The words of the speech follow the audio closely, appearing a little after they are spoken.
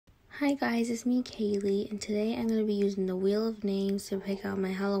Hi guys, it's me Kaylee, and today I'm going to be using the Wheel of Names to pick out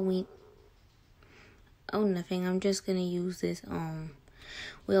my Halloween. Oh, nothing. I'm just going to use this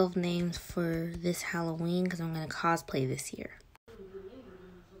Wheel of Names for this Halloween because I'm going to cosplay this year.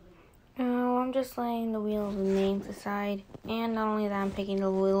 Now, I'm just laying the Wheel of Names aside, and not only that, I'm picking the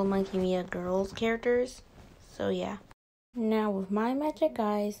Little Monkey Mia girls characters. So yeah. Now with my magic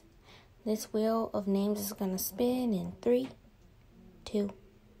eyes, this Wheel of Names is going to spin in 3, 2,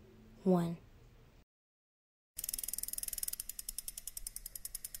 1.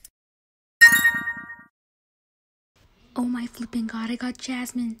 Oh my flipping god, I got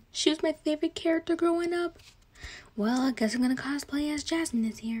Jasmine. She was my favorite character growing up. Well, I guess I'm gonna cosplay as Jasmine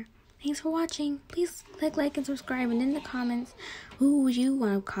this year. Thanks for watching. Please click like and subscribe, and in the comments, who would you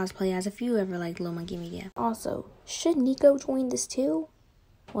want to cosplay as if you ever liked Little Monkey Media? Also, should Nico join this too?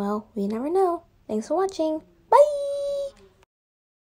 Well, we never know. Thanks for watching.